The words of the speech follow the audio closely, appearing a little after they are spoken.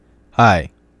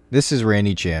Hi, this is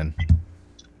Randy Chan.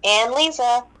 And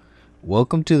Lisa.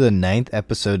 Welcome to the 9th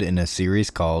episode in a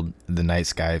series called The Night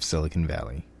Sky of Silicon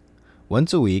Valley.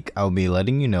 Once a week, I'll be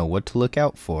letting you know what to look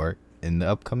out for in the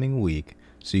upcoming week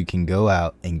so you can go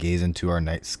out and gaze into our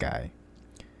night sky.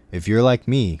 If you're like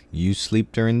me, you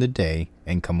sleep during the day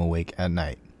and come awake at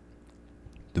night.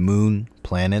 The moon,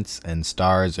 planets, and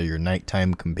stars are your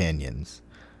nighttime companions.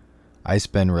 I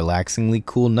spend relaxingly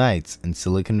cool nights in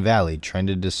Silicon Valley trying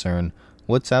to discern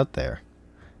what's out there.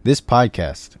 This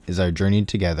podcast is our journey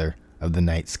together of the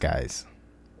night skies.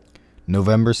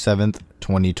 November 7th,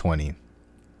 2020.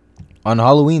 On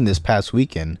Halloween this past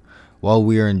weekend, while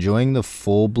we were enjoying the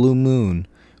full blue moon,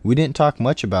 we didn't talk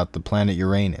much about the planet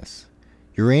Uranus.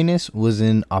 Uranus was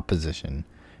in opposition,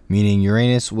 meaning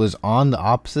Uranus was on the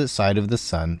opposite side of the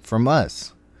sun from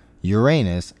us.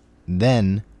 Uranus,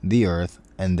 then the Earth,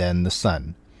 and then the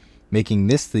sun, making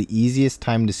this the easiest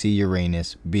time to see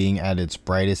Uranus being at its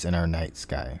brightest in our night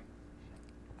sky.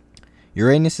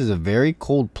 Uranus is a very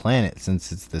cold planet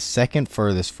since it's the second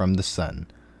furthest from the sun.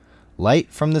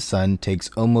 Light from the sun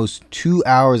takes almost 2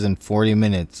 hours and 40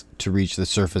 minutes to reach the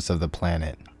surface of the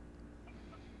planet.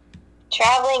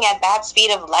 Traveling at that speed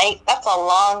of light, that's a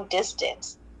long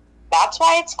distance. That's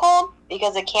why it's cold?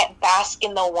 Because it can't bask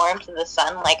in the warmth of the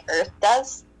sun like Earth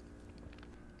does?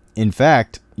 In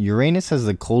fact, Uranus has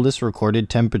the coldest recorded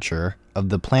temperature of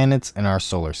the planets in our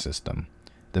solar system.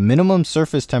 The minimum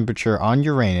surface temperature on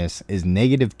Uranus is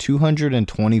negative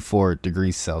 224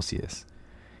 degrees Celsius.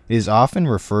 It is often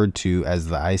referred to as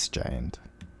the ice giant.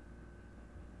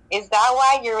 Is that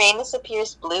why Uranus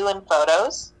appears blue in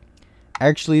photos?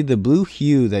 Actually, the blue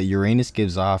hue that Uranus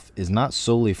gives off is not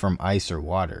solely from ice or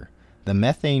water. The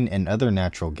methane and other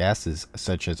natural gases,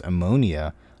 such as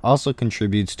ammonia, also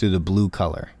contributes to the blue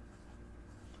color.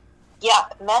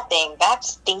 Yuck, methane,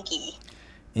 that's stinky.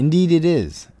 Indeed it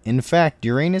is. In fact,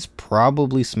 Uranus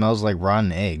probably smells like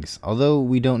rotten eggs, although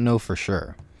we don't know for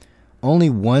sure. Only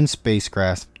one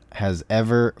spacecraft has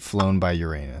ever flown by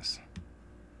Uranus.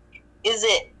 Is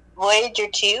it Voyager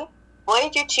 2?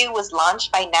 Voyager 2 was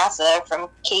launched by NASA from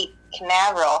Cape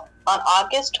Canaveral on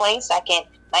August 22nd,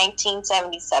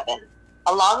 1977.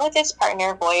 Along with its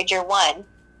partner Voyager 1,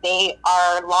 they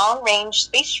are long-range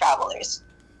space travelers.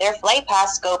 Their flight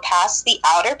paths go past the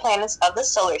outer planets of the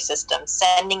solar system,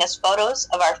 sending us photos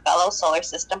of our fellow solar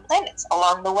system planets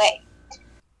along the way.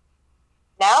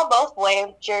 Now both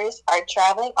Voyagers are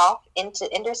traveling off into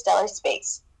interstellar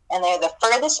space, and they're the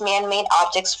furthest man-made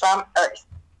objects from Earth.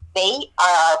 They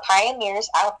are our pioneers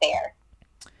out there.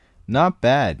 Not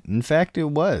bad. In fact,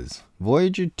 it was.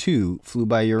 Voyager 2 flew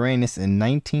by Uranus in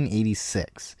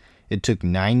 1986. It took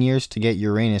 9 years to get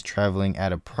Uranus traveling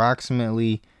at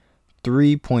approximately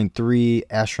 3.3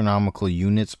 astronomical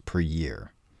units per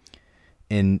year.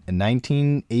 In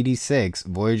 1986,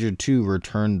 Voyager 2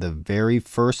 returned the very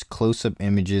first close-up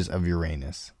images of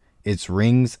Uranus, its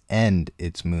rings and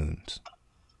its moons.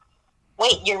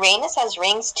 Wait, Uranus has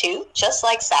rings too, just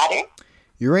like Saturn?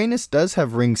 Uranus does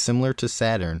have rings similar to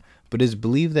Saturn, but it is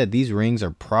believed that these rings are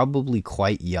probably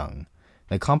quite young.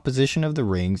 The composition of the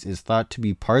rings is thought to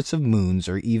be parts of moons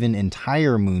or even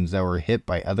entire moons that were hit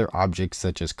by other objects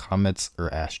such as comets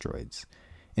or asteroids.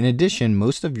 In addition,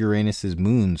 most of Uranus's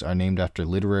moons are named after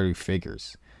literary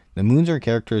figures. The moons are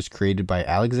characters created by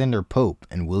Alexander Pope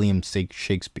and William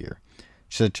Shakespeare,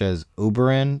 such as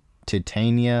Oberon,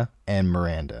 Titania, and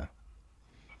Miranda.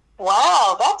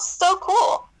 Wow, that's so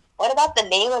cool. What about the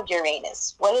name of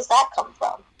Uranus? Where does that come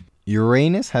from?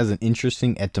 Uranus has an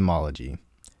interesting etymology.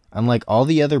 Unlike all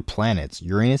the other planets,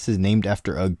 Uranus is named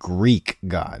after a Greek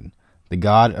god, the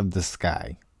god of the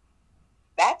sky.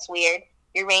 That's weird.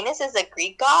 Uranus is a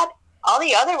Greek god? All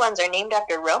the other ones are named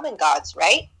after Roman gods,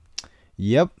 right?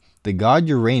 Yep, the god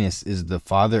Uranus is the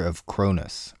father of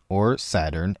Cronus, or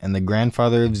Saturn, and the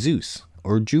grandfather of Zeus,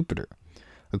 or Jupiter.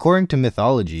 According to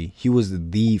mythology, he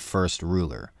was the first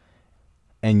ruler,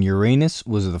 and Uranus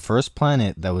was the first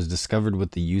planet that was discovered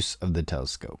with the use of the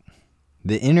telescope.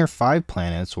 The inner 5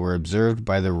 planets were observed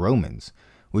by the Romans,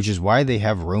 which is why they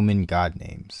have Roman god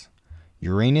names.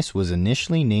 Uranus was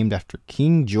initially named after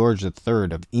King George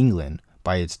III of England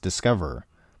by its discoverer,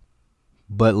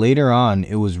 but later on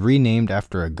it was renamed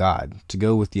after a god to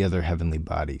go with the other heavenly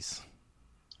bodies.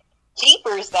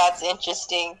 Jeepers, that's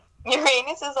interesting.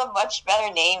 Uranus is a much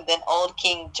better name than Old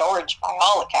King George by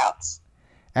all accounts.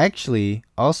 Actually,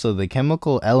 also the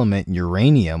chemical element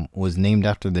uranium was named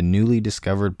after the newly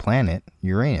discovered planet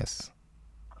Uranus.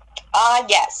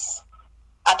 Yes.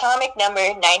 Atomic number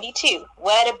 92.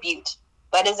 What a beaut.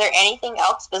 But is there anything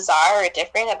else bizarre or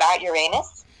different about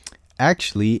Uranus?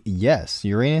 Actually, yes,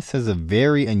 Uranus has a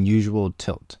very unusual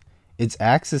tilt. its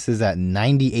axis is at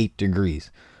 98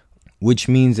 degrees, which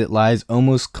means it lies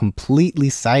almost completely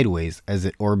sideways as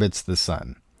it orbits the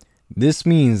sun. This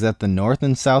means that the north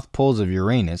and south poles of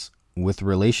Uranus, with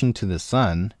relation to the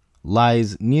sun,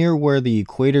 lies near where the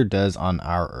equator does on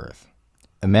our Earth.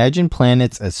 Imagine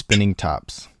planets as spinning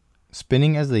tops,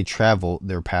 spinning as they travel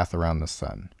their path around the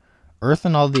sun. Earth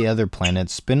and all the other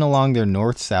planets spin along their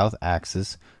north-south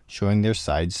axis, showing their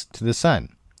sides to the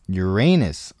sun.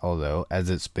 Uranus, although, as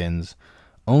it spins,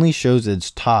 only shows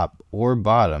its top or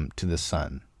bottom to the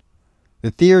sun.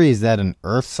 The theory is that an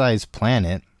Earth-sized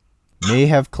planet may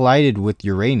have collided with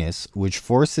Uranus, which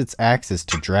forced its axis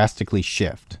to drastically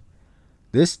shift.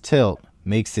 This tilt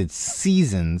makes its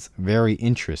seasons very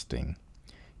interesting.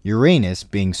 Uranus,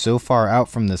 being so far out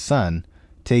from the sun,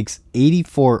 takes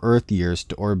 84 Earth years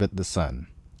to orbit the sun.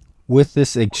 With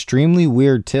this extremely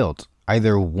weird tilt,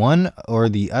 either one or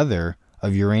the other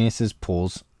of Uranus's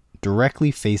poles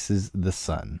directly faces the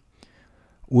sun,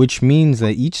 which means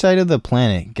that each side of the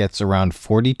planet gets around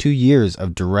 42 years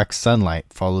of direct sunlight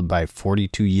followed by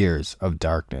 42 years of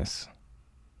darkness.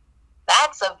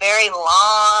 That's a very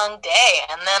long day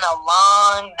and then a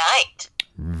long night.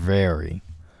 Very.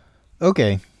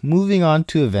 Okay, moving on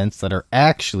to events that are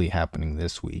actually happening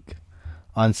this week.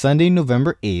 On Sunday,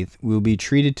 November 8th, we will be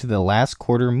treated to the last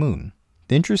quarter moon.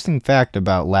 The interesting fact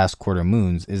about last quarter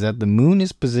moons is that the moon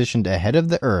is positioned ahead of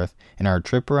the Earth in our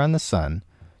trip around the sun,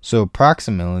 so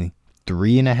approximately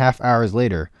 3.5 hours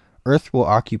later, Earth will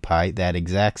occupy that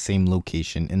exact same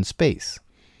location in space.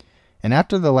 And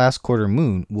after the last quarter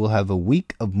moon, we'll have a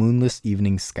week of moonless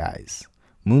evening skies.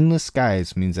 Moonless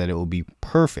skies means that it will be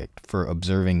perfect for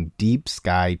observing deep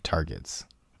sky targets.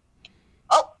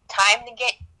 Oh, time to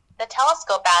get the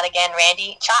telescope out again,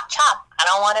 Randy. Chop, chop. I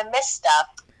don't want to miss stuff.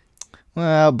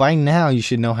 Well, by now you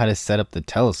should know how to set up the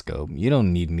telescope. You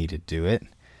don't need me to do it.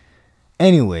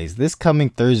 Anyways, this coming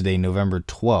Thursday, November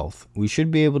 12th, we should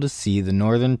be able to see the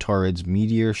northern Taurids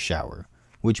meteor shower,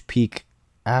 which peak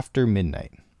after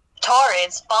midnight.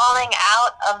 Taurids falling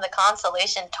out of the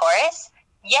constellation Taurus?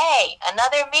 Yay,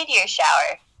 another meteor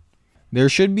shower. There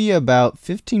should be about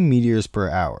 15 meteors per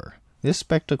hour. This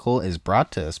spectacle is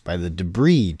brought to us by the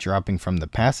debris dropping from the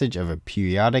passage of a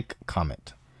periodic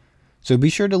comet. So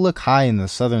be sure to look high in the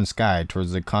southern sky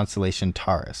towards the constellation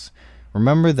Taurus.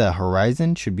 Remember, the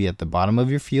horizon should be at the bottom of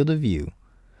your field of view.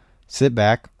 Sit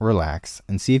back, relax,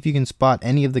 and see if you can spot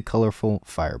any of the colorful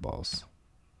fireballs.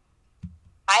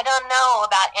 I don't know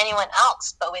about anyone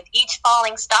else, but with each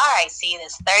falling star I see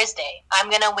this Thursday, I'm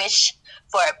going to wish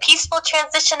for a peaceful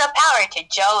transition of power to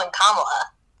Joe and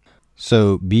Kamala.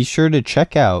 So be sure to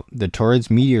check out the Taurids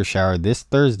meteor shower this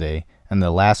Thursday and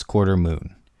the last quarter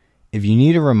moon. If you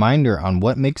need a reminder on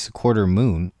what makes a quarter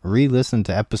moon, re-listen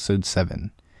to episode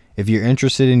 7. If you're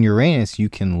interested in Uranus, you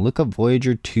can look up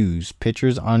Voyager 2's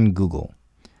pictures on Google.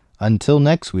 Until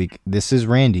next week, this is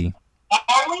Randy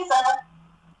And Lisa.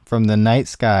 from the night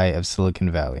sky of Silicon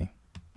Valley.